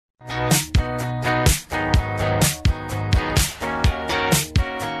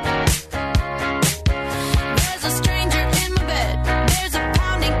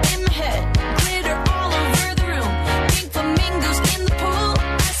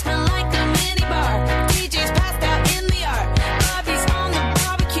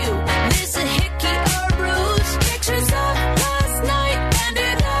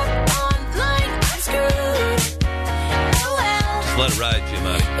Let it ride,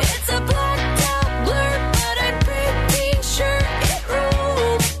 Giamatti. It's a blacked out blur, but I'm pretty sure it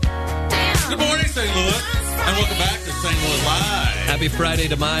ruled. Damn. Good morning, St. Louis, and welcome back to St. Louis Live. Happy Friday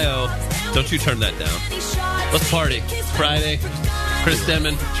de Mayo. Don't you turn that down. Let's party. It's Friday. Chris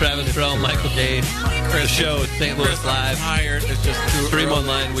Denman, Travis Terrell, Michael Gage. The show is St. Louis Live. Tired. It's just too Stream early.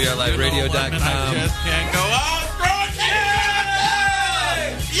 online, weareliveradio.com. I just can't go out.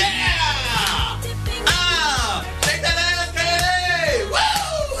 Yeah! Take that ass, Katie!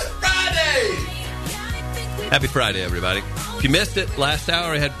 Woo! It's Friday! Happy Friday, everybody. If you missed it, last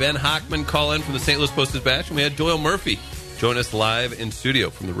hour I had Ben Hockman call in from the St. Louis Post-Dispatch, and we had Doyle Murphy join us live in studio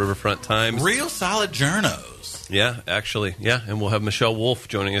from the Riverfront Times. Real solid journos. Yeah, actually, yeah. And we'll have Michelle Wolf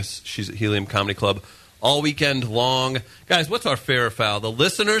joining us. She's at Helium Comedy Club all weekend long. Guys, what's our fair or foul? The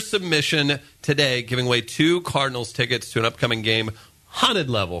listener submission today, giving away 2 Cardinals tickets to an upcoming game, haunted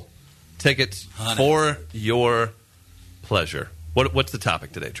level tickets for your pleasure. What's the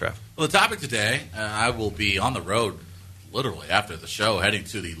topic today, Trev? Well, the topic today, I will be on the road literally after the show, heading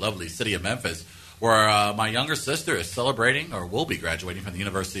to the lovely city of Memphis, where my younger sister is celebrating or will be graduating from the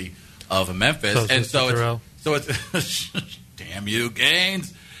University of Memphis. So it's damn you,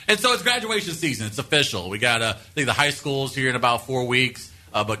 Gaines. And so it's graduation season. It's official. We got, I think the high school's here in about 4 weeks,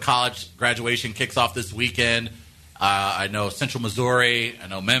 but college graduation kicks off this weekend. I know Central Missouri. I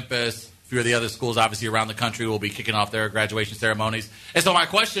know Memphis. A few of the other schools, obviously, around the country will be kicking off their graduation ceremonies. And so my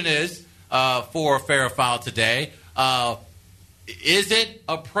question is, for Fair or Foul today, is it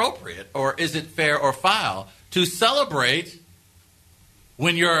appropriate or is it fair or foul to celebrate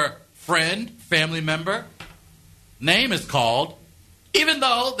when your friend, family member, name is called, even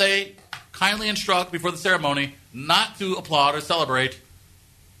though they kindly instruct before the ceremony not to applaud or celebrate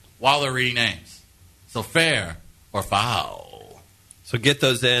while they're reading names? So fair or foul? So get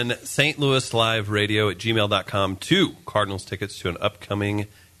those in. St. Louis Live Radio at gmail.com. 2 Cardinals tickets to an upcoming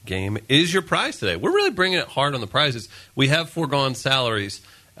game is your prize today. We're really bringing it hard on the prizes. We have foregone salaries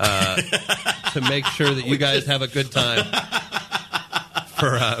to make sure that you guys have a good time.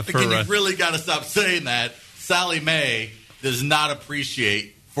 You really got to stop saying that. Sally Mae does not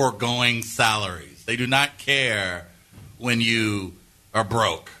appreciate foregoing salaries. They do not care when you are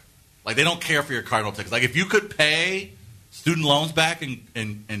broke. Like, they don't care for your Cardinal tickets. Like, if you could pay student loans back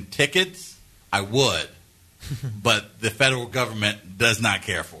in tickets, I would. But the federal government does not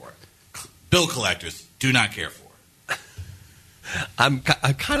care for it. Bill collectors do not care for it.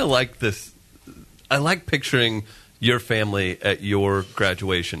 I kind of like this. I like picturing your family at your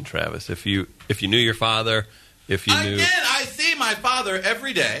graduation, Travis. If you knew your father, if you knew... Again, I see my father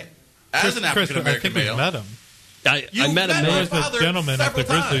every day as an African-American male. Met him. I met a man. There was a gentleman at the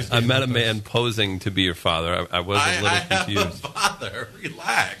Grizzlies game. I met a man posing to be your father. I was a little confused. I have a father.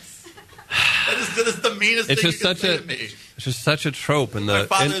 Relax. That is the meanest thing you can say to me. It's just such a trope in the... My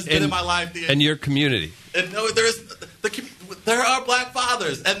father has been in my life. And your community. And no, there are black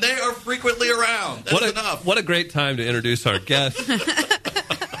fathers, and they are frequently around. That's enough. What a great time to introduce our guest.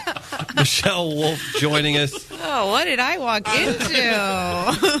 Michelle Wolf joining us. Oh, what did I walk into?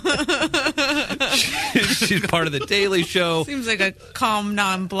 She's part of the Daily Show. Seems like a calm,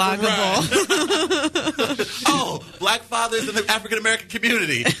 non-bloggable. Right. Oh, black fathers in the African American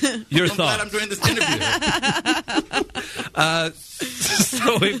community. Your I'm glad I'm doing this interview.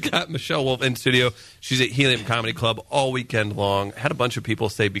 So we've got Michelle Wolf in studio. She's at Helium Comedy Club all weekend long. Had a bunch of people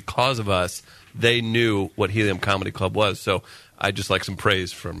say because of us, they knew what Helium Comedy Club was. So I'd just like some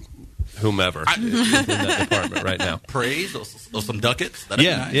praise from whomever is in that department right now. Praise or some ducats?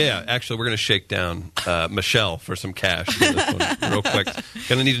 Yeah. Actually, we're going to shake down Michelle for some cash for this one real quick.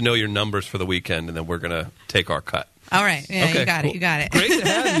 Going to need to know your numbers for the weekend, and then we're going to take our cut. All right. Yeah, okay, you got it. Great to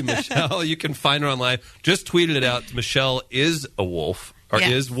have you, Michelle. You can find her online. Just tweeted it out. Michelle is a wolf. Or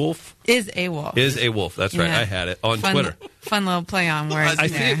is wolf? Is a wolf. Is a wolf. That's right. I had it on Twitter. Fun little play on words I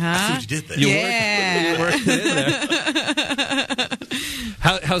there, huh? I see what you did there. You worked it in there.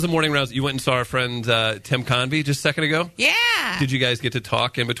 How's the morning rounds? You went and saw our friend Tim Convey just a second ago? Yeah. Did you guys get to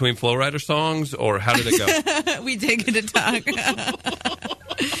talk in between Flow Rider songs, or how did it go? We did get to talk.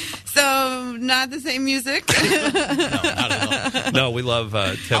 So So not the same music. No, not at all. No, we love Tim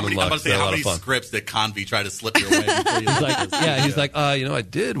and I'm Lux. going to say, They're a how lot many of fun. scripts did Convy try to slip your way? He's like, I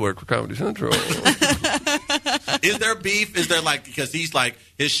did work for Comedy Central. Is there beef? Is there because he's like,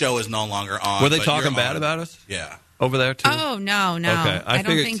 his show is no longer on. Were they but talking you're bad on. about us Yeah. over there too? Oh no. Okay, I don't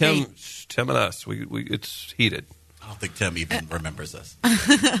figured think Tim and us. We it's heated. I don't think Tim even remembers this.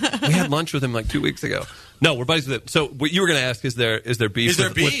 We had lunch with him like 2 weeks ago. No, we're buddies with him. So what you were going to ask is there beef, Is there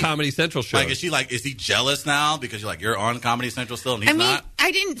with beef? Comedy Central shows? Is he jealous now because you're on Comedy Central still and he's I mean, not?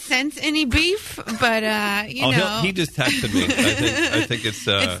 I didn't sense any beef, but you know, he just texted me. I think it's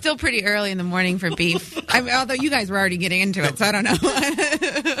it's still pretty early in the morning for beef. Although you guys were already getting into it, so I don't know.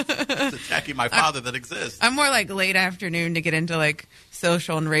 It's attacking my father that exists. I'm more like late afternoon to get into like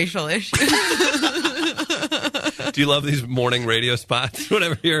social and racial issues. Do you love these morning radio spots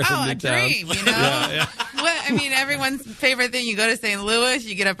whenever you're in Oh, a Newtown? dream, you know? What, I mean, everyone's favorite thing. You go to St. Louis,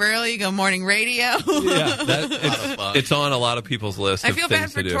 you get up early, you go morning radio. Yeah, of fun. it's on a lot of people's list I of feel things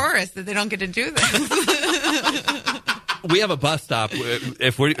bad for to do. tourists that they don't get to do this. We have a bus stop.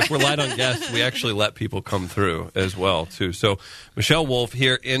 If we're light on guests, we actually let people come through as well too. So Michelle Wolf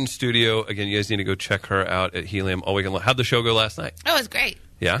here in studio again. You guys need to go check her out at Helium all weekend long. How'd the show go last night? Oh, it was great.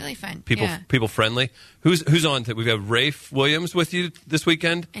 Yeah, Really fun. People friendly. Who's on? We've got Rafe Williams with you this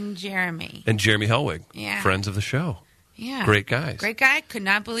weekend And Jeremy. and Jeremy Hellwig. Yeah. Friends of the show. Yeah. Great guys. Great guy. Could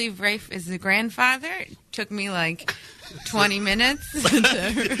not believe Rafe is the grandfather. It took me like 20 minutes.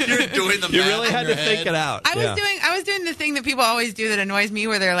 You're doing the You math really in had your to think head. it out. I was doing the thing that people always do that annoys me,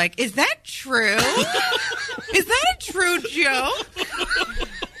 where they're like, "Is that true? Is that a true joke?"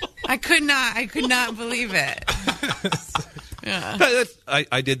 I could not believe it. Yeah.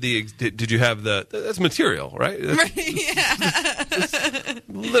 I did the. Did you have the? That's material, right? That's Yeah.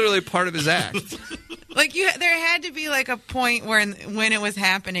 literally part of his act. Like there had to be like a point where when it was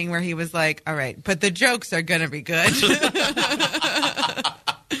happening where he was like, "All right, but the jokes are gonna be good."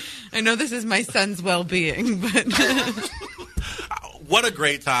 I know this is my son's well-being, but What a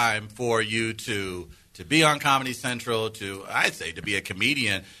great time for you to be on Comedy Central, I'd say to be a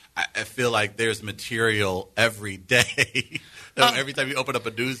comedian. I feel like there's material every day. Every time you open up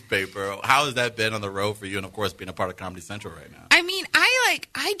a newspaper. How has that been on the road for you? And, of course, being a part of Comedy Central right now. I mean,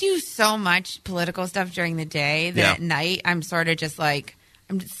 I do so much political stuff during the day that at night I'm sort of just like,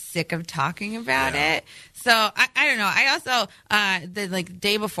 I'm just sick of talking about it. So I don't know. I also the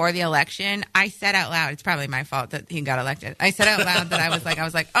day before the election, I said out loud. It's probably my fault that he got elected. I said out loud that I was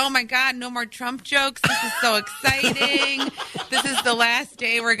like, oh my God, no more Trump jokes. This is so exciting. This is the last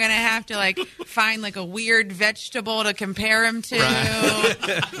day we're gonna have to like find like a weird vegetable to compare him to.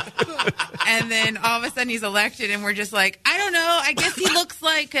 And then all of a sudden he's elected, and we're just like, I don't know. I guess he looks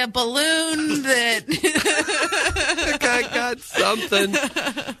like a balloon that. The guy got something.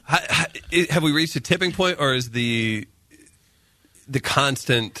 Have we reached a tipping point, or is the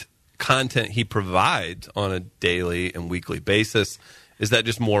constant content he provides on a daily and weekly basis, is that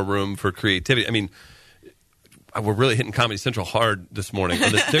just more room for creativity? I mean, we're really hitting Comedy Central hard this morning.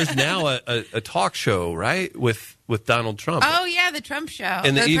 There's now a talk show, right, with Donald Trump. Oh yeah, the Trump show.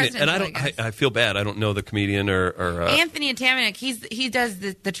 In the evening, presidential, and I I feel bad. I don't know the comedian or Anthony Atamanuik. He does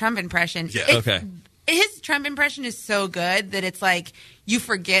the Trump impression. Yeah. Okay. His Trump impression is so good that it's like you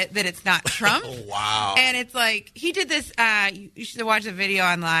forget that it's not Trump. Wow. And it's like he did this. You should watch the video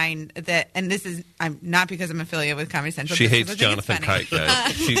online. And this is not because I'm affiliated with Comedy Central. She just hates because I think Jonathan it's funny.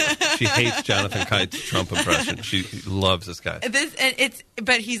 Kite, guys. She hates Jonathan Kite's Trump impression. She loves this guy.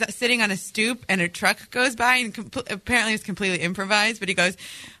 But he's sitting on a stoop and a truck goes by, and apparently it's completely improvised. But he goes,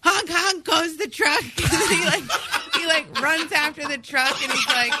 honk honk goes the truck. And he runs after the truck, and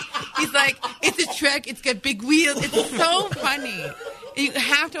he's like, it's a truck. It's got big wheels. It's so funny. You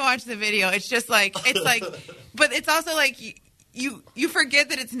have to watch the video. It's just like but it's also like you forget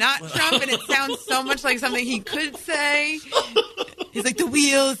that it's not Trump, and it sounds so much like something he could say. He's like, the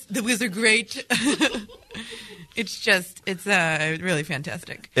wheels are great. It's really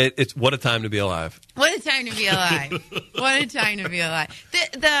fantastic. It's what a time to be alive. What a time to be alive. What a time to be alive.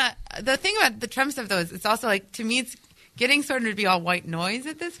 The thing about the Trump stuff, though, is it's also like, to me, it's getting sort of to be all white noise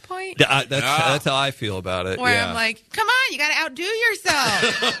at this point. That's how I feel about it. Where yeah. I'm like, come on, you got to outdo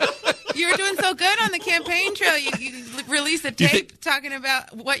yourself. You were doing so good on the campaign trail. You released a tape talking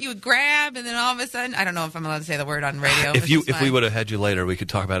about what you would grab, and then all of a sudden, I don't know if I'm allowed to say the word on radio. If we would have had you later, we could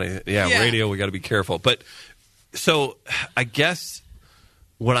talk about it. Yeah. Radio, we got to be careful. But so I guess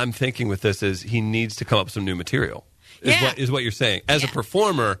what I'm thinking with this is he needs to come up with some new material. Is what you're saying. As a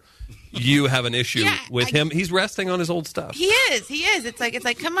performer, you have an issue with him. He's resting on his old stuff. He is. It's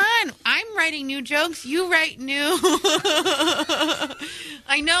like, come on. I'm I'm writing new jokes. You write new.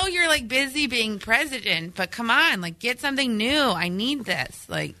 I know you're like busy being president, but come on, like get something new. I need this.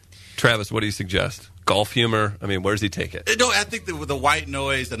 Like, Travis, what do you suggest? Golf humor? I mean, where does he take it? No, I think the white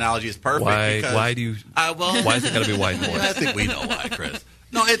noise analogy is perfect. Because, Why do you? Why is it got to be white noise? I think we know why, Chris.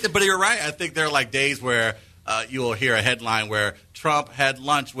 No, but you're right. I think there are like days where you will hear a headline where Trump had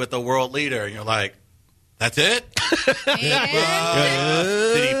lunch with a world leader, and you're like, that's it?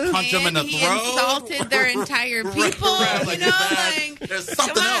 Did he punch him in the he throat? Insulted their entire people. Right, You know, exactly. like There's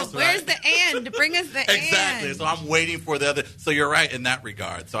something come on, else, where's right? the and? Bring us the Exactly. and. So I'm waiting for the other. So you're right in that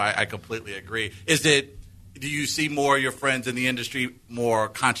regard. So I completely agree. Do you see more of your friends in the industry more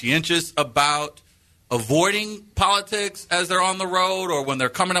conscientious about avoiding politics as they're on the road or when they're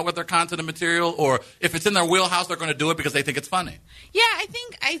coming up with their content and material, or if it's in their wheelhouse, they're going to do it because they think it's funny? Yeah, I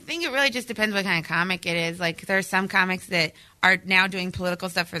think it really just depends what kind of comic it is. Like, there are some comics that are now doing political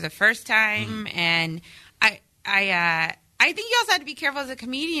stuff for the first time, and I think you also have to be careful as a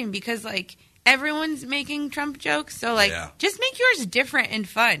comedian because, like, everyone's making Trump jokes, so like, just make yours different and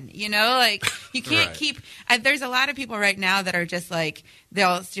fun. You know, like you can't Right. keep. There's a lot of people right now that are just like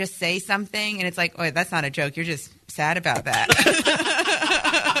they'll just say something, and it's like, oh, that's not a joke. You're just sad about that.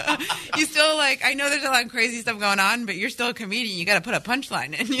 You still like. I know there's a lot of crazy stuff going on, but you're still a comedian. You got to put a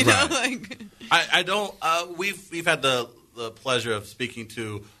punchline in. You know, like. I don't. We've had the pleasure of speaking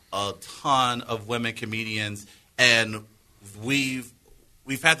to a ton of women comedians, and we've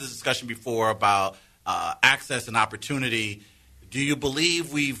had this discussion before about access and opportunity. Do you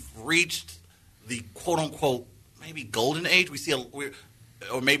believe we've reached the quote unquote maybe golden age?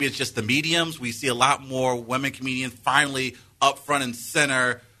 Or maybe it's just the mediums. We see a lot more women comedians finally up front and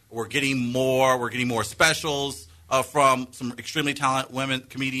center. We're getting more specials from some extremely talented women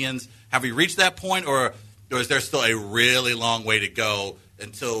comedians. Have we reached that point, or is there still a really long way to go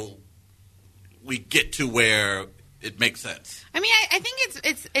until we get to where it makes sense? I mean, I think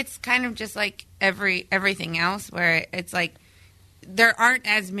it's kind of just like everything else, where it's like there aren't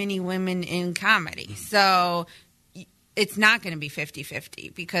as many women in comedy, so it's not going to be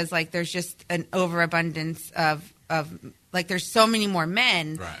 50-50 because like there's just an overabundance of like there's so many more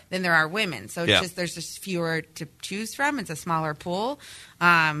men than there are women, so it's just there's just fewer to choose from. It's a smaller pool.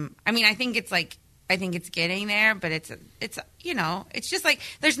 I mean, I think it's getting there, but it's you know, it's just like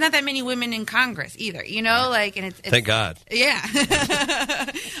there's not that many women in Congress either, you know, like, and it's Thank God. Yeah.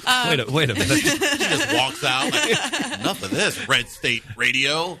 Wait a minute. She just walks out like, enough of this, Red State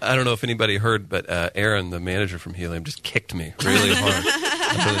Radio. I don't know if anybody heard, but Aaron, the manager from Helium, just kicked me really hard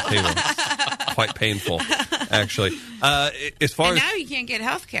under the table. Quite painful, actually. As far And as now you can't get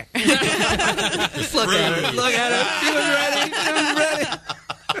health care. look at her, she was ready.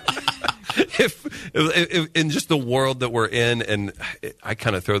 If in just the world that we're in, and I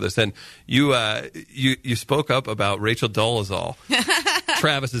kind of throw this in, you spoke up about Rachel Dolezal,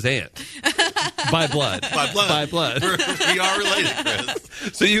 Travis's aunt, by blood. We are related, Chris.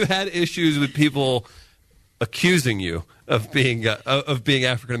 So you had issues with people accusing you of being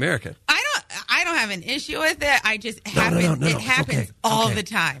African American. I don't have an issue with it. I just happen it happens all the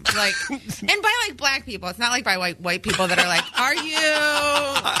time. Like, and by like black people, it's not like by white people that are like, "Are you?"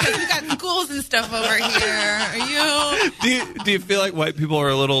 Because we got schools and stuff over here. Are you? Do you feel like white people are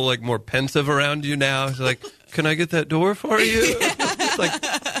a little like more pensive around you now? It's like, can I get that door for you? It's like,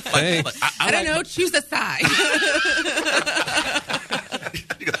 thanks. I don't know. Choose a side.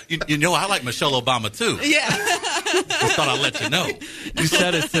 You know, I like Michelle Obama too. Yeah. Just thought I'd let you know. You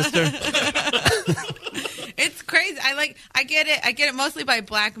said it, sister. It's crazy. I get it. I get it mostly by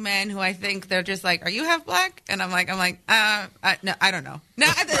black men who I think they're just like, "Are you half black?" And I'm like, no, I don't know. No,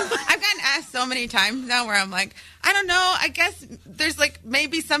 I've gotten asked so many times now where I'm like, I don't know. I guess there's like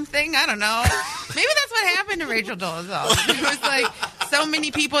maybe something. I don't know. Maybe that's what happened to Rachel Dolezal. It was like so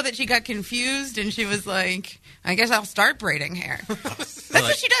many people that she got confused, and she was like, I guess I'll start braiding hair. That's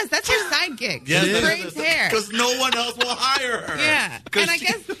what she does. That's her side gig. Yeah, She braids hair. because no one else will hire her. Yeah, and I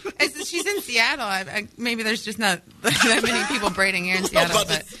guess as she's in Seattle. Maybe there's just not that many people braiding hair in Seattle,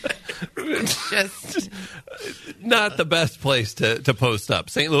 but it's just Not the best place to post up.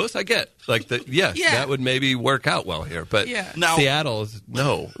 St. Louis, I get. Like, that would maybe work out well here. But Now- Seattle is,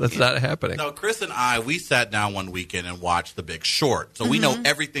 that's not happening. Now, Chris and I, we sat down one weekend and watched The Big Short. So we know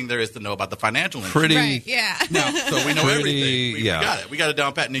everything there is to know about the financial industry. Pretty. right. Yeah. Now, so we know Pretty- everything. We yeah. got it. We got it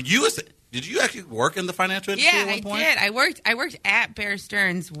down pat. Now, did you actually work in the financial industry Yeah, at one I point? did. I worked at Bear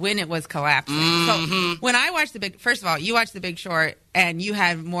Stearns when it was collapsing. So when I watched first of all, you watched The Big Short, and you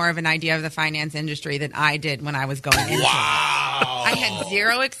had more of an idea of the finance industry than I did when I was going into it. Wow. I had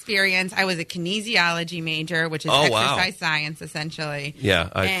zero experience. I was a kinesiology major, which is Oh, wow. exercise science, essentially. Yeah,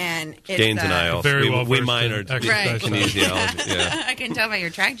 and it's, Gaines and I also Very well we versed in minored exercise in kinesiology. Yeah, I can tell by your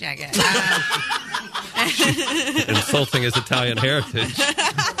track jacket. insulting his Italian heritage.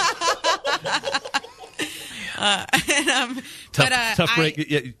 Tough break.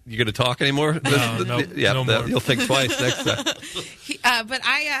 You going to talk anymore? No, yeah, no more. you'll think twice next time. But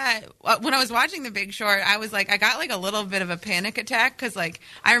I, when I was watching The Big Short, I was like, I got like a little bit of a panic attack because like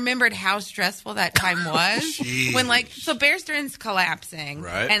I remembered how stressful that time was when like so Bear Stearns collapsing,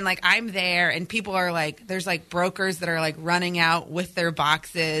 Right. and like I'm there and people are like, there's like brokers that are like running out with their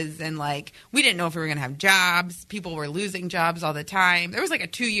boxes and like we didn't know if we were gonna have jobs. People were losing jobs all the time. There was like a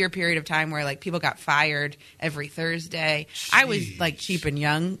 2-year period of time where like people got fired every Thursday. I was like cheap and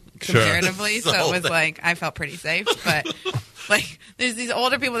young comparatively, so it was like I felt pretty safe, but. Like, there's these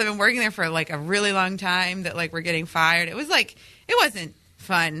older people that have been working there for, like, a really long time that, like, were getting fired. It was, like, it wasn't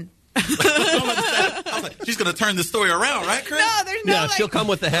fun. I was like, she's going to turn the story around, right, Chris? No, there's no, Yeah, like, she'll come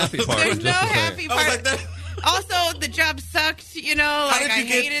with the happy part. there's no happy I was part. like, that, Also, the job sucked, you know, how like, did I you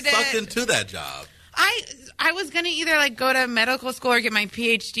hated get sucked it. into that job? I was going to either, like, go to medical school or get my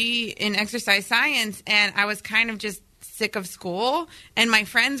PhD in exercise science, and I was kind of just sick of school, and my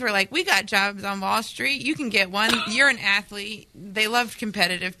friends were like, we got jobs on Wall Street, you can get one, you're an athlete. They loved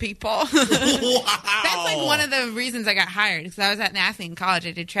competitive people. Wow. That's like one of the reasons I got hired, because I was an athlete in college.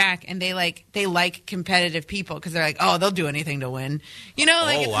 I did track, and they like competitive people because they're like, oh, they'll do anything to win, you know,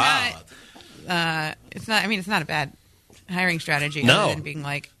 like it's not I mean, it's not a bad hiring strategy No. other than being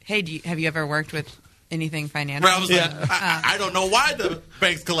like, hey, have you ever worked with anything financial? I was like, I don't know why the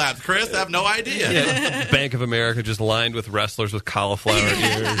banks collapsed, Chris. I have no idea. Yeah, Bank of America just lined with wrestlers with cauliflower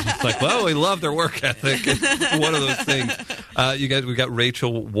ears. It's like, well, we love their work ethic. It's one of those things. You guys, we've got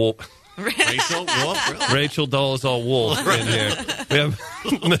Rachel Wolf. Rachel Wolf, really? Rachel Dolezal Wolf in here. We have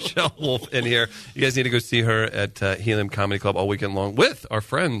Michelle Wolf in here. You guys need to go see her at Helium Comedy Club all weekend long with our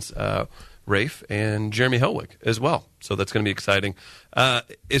friends Rafe and Jeremy Helwig as well. So that's going to be exciting.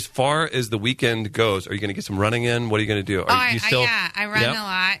 As far as the weekend goes, are you going to get some running in? What are you going to do? Are you still? I run a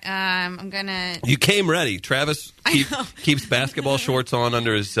lot. I'm gonna. You came ready. Travis keeps basketball shorts on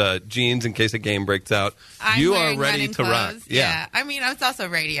under his jeans in case a game breaks out. You are wearing ready running to rock. clothes. Yeah. I mean, it's also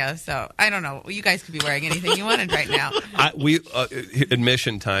radio, so I don't know. You guys could be wearing anything you wanted right now. We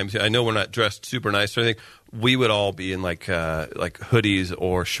admission times. I know we're not dressed super nice or anything. We would all be in like hoodies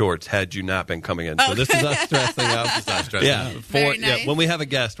or shorts had you not been coming in. So this is us dressing up. Yeah, Very nice. when we have a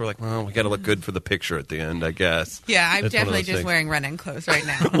guest, we're like, well, we got to look good for the picture at the end, I guess. Yeah, I'm That's one of definitely those just things. wearing running clothes right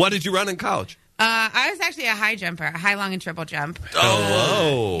now. What did you run in college? I was actually a high jumper, a high, long, and triple jump.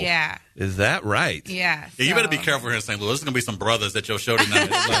 Oh, whoa. Yeah. Is that right? Yeah. Yeah, you so- better be careful here in St. Louis. There's going to be some brothers at your show tonight.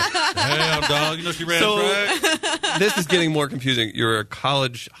 It's like, damn, dog, you know she ran So- track. This is getting more confusing. You're a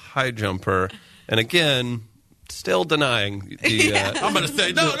college high jumper, and again, still denying the. I'm going to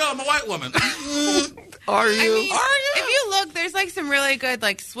say, no, I'm a white woman. Are you? I mean, if you look, there's like some really good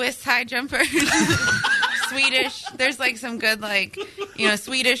like Swiss high jumpers, Swedish. There's like some good like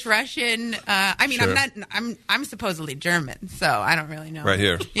Swedish, Russian. I mean, Sure. I'm supposedly German, so I don't really know. Right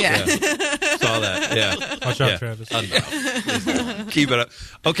here. Yeah. Saw that. Yeah. Watch out, Yeah. Travis. Keep it up.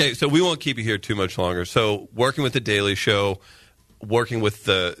 Okay, so we won't keep you here too much longer. So, working with the Daily Show, working with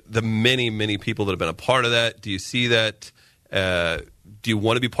the many people that have been a part of that. Do you see that? Do you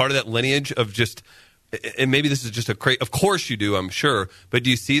want to be part of that lineage of just? And maybe this is just of course you do, I'm sure. But do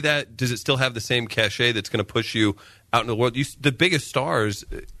you see that? Does it still have the same cachet that's going to push you out in the world? The biggest stars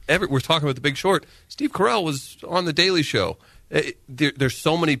ever. We're talking about The Big Short. Steve Carell was on the Daily Show. There's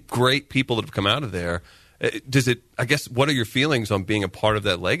so many great people that have come out of there. Does it? I guess. What are your feelings on being a part of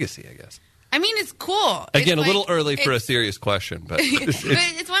that legacy? I guess. I mean, it's cool. Again, It's a little like- early for a it's- serious question, but but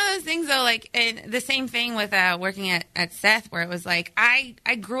it's one of those things, though. Like and the same thing with working at Seth, where it was like I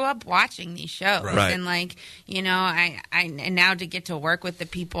grew up watching these shows, Right. and like and now to get to work with the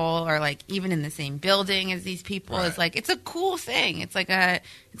people, or like even in the same building as these people, Right. is like it's a cool thing. It's like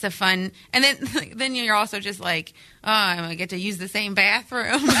it's a fun, and then you're also just like, oh, I'm gonna get to use the same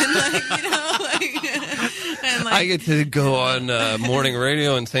bathroom, and and I get to go on morning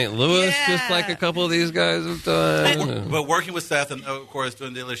radio in St. Louis, just Yeah. like a couple of these guys have done. But working with Seth and, of course,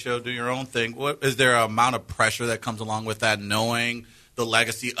 doing the Daily Show, doing your own thing, is there an amount of pressure that comes along with that, knowing the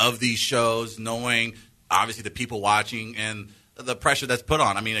legacy of these shows, knowing, obviously, the people watching and the pressure that's put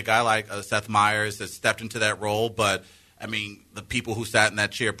on? I mean, a guy like Seth Meyers has stepped into that role, but, I mean, the people who sat in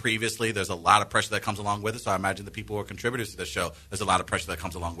that chair previously, there's a lot of pressure that comes along with it. So I imagine the people who are contributors to the show, there's a lot of pressure that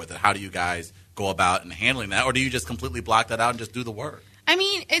comes along with it. How do you guys go about and handling that? Or do you just completely block that out and just do the work? I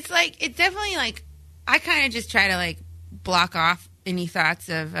mean, it's definitely like I kind of just try to like block off any thoughts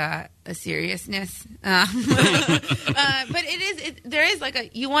of a seriousness. But there is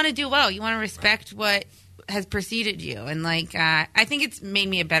like you want to do well. You want to respect what has preceded you. And like, I think it's made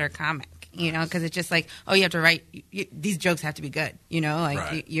me a better comic, because it's just like, oh, you have to write, these jokes have to be good, like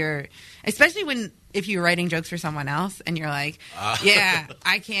Right. you're, especially if you're writing jokes for someone else and you're like, yeah,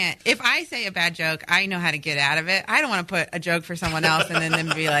 I can't, if I say a bad joke, I know how to get out of it. I don't want to put a joke for someone else and then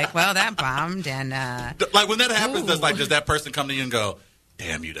them be like, well, that bombed. And, Like when that happens, Ooh. does that person come to you and go,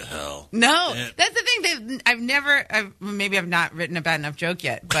 damn you to hell? no, And- that's the thing. Maybe I've not written a bad enough joke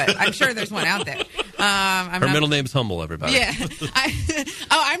yet, but I'm sure there's one out there. Her middle name's Humble, everybody. Yeah.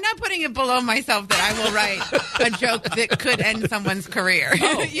 I'm not putting it below myself that I will write a joke that could end someone's career.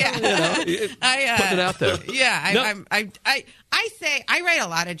 Yeah. Putting it out there. Yeah. No. I say I write a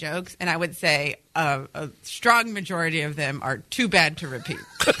lot of jokes, and I would say a strong majority of them are too bad to repeat.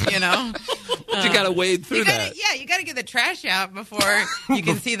 You got to wade through that. Yeah, you got to get the trash out before you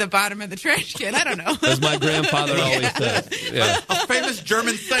can see the bottom of the trash can. I don't know. As my grandfather always said. Yeah. A famous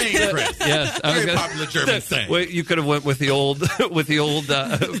German saying, Chris. Yes, Very popular German saying. Well, you could have went with the old,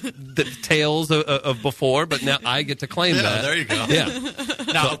 the tales of before, but now I get to claim Yeah, that. there you go.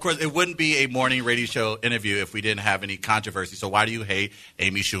 Yeah, Now, of course, it wouldn't be a morning radio show interview if we didn't have any controversy. So why do you hate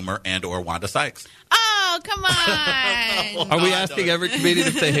Amy Schumer and or Wanda Sykes? Oh, come on. are we No, I asking don't. every comedian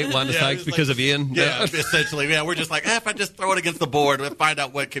if they hate Wanda Yeah, Sykes it's because like- of Ian? Yeah, essentially. Yeah, we're just like, if I just throw it against the board, we'll find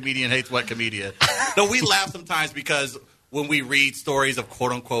out what comedian hates what comedian. No, we laugh sometimes because when we read stories of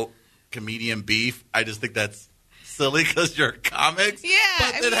quote unquote comedian beef, I just think that's silly because you're comics. Yeah,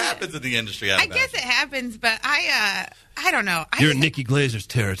 but I it mean, happens in the industry. I guess it happens, but I don't know. You're in Nikki Glazer's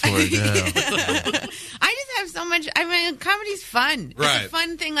territory now. I just have so much. I mean, comedy's fun. Right. It's a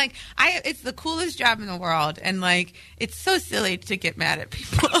fun thing. Like it's the coolest job in the world, and like it's so silly to get mad at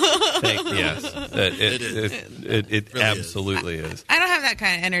people. Yes, it really absolutely is. I don't have that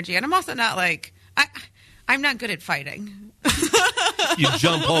kind of energy, and I'm also not like I'm not good at fighting. You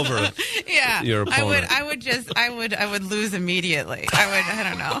jump over. Yeah, Your opponent. I would lose immediately. I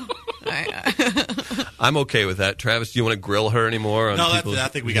don't know. I'm okay with that. Travis, do you want to grill her anymore? On No, people's- I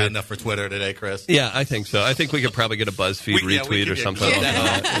think we got enough for Twitter today, Chris. Yeah, I think so. I think we could probably get a BuzzFeed We retweet could or get something.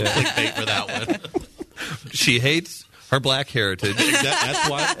 clickbait for that one. She hates her black heritage. That's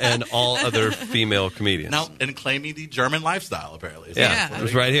why, and all other female comedians. Now, and claiming the German lifestyle, apparently. So Yeah, Yeah. it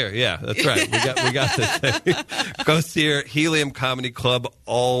was right here. Yeah, that's right. We got this. Go see her Helium Comedy Club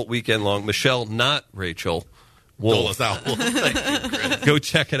all weekend long. Michelle, not Rachel. Dole Wolf. us out. Thank you, Chris. Go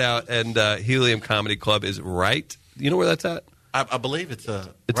check it out. And Helium Comedy Club is right. You know where that's at? I believe it's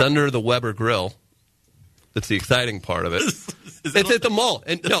a. It's under the Weber Grill. That's the exciting part of it. It's at the mall.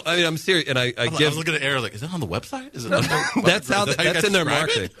 And no, I mean I'm serious. And I I give was looking at Eric like, is it on the website? Is it on the that's how is that you that's guys in their describe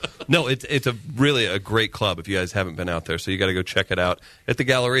marketing. it? No, it's a really a great club. If you guys haven't been out there, so you got to go check it out at the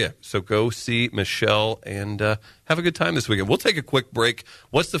Galleria. So go see Michelle and have a good time this weekend. We'll take a quick break.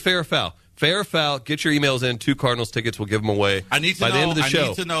 What's the fair or foul? Fair or foul? Get your emails in. 2 Cardinals tickets. We'll give them away. I need to by know. the end of the I show.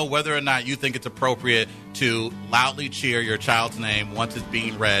 need to know whether or not you think it's appropriate to loudly cheer your child's name once it's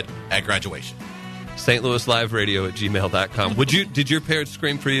being read at graduation. St. Louis Live Radio at gmail.com. Did your parents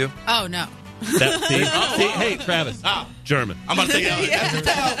scream for you? Oh no. See, hey, Travis, German. I'm going to take it.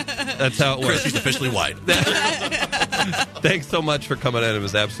 That's how it Chris, works. she's officially white. Thanks so much for coming in. It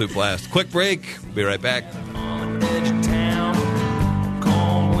was an absolute blast. Quick break. We'll be right back.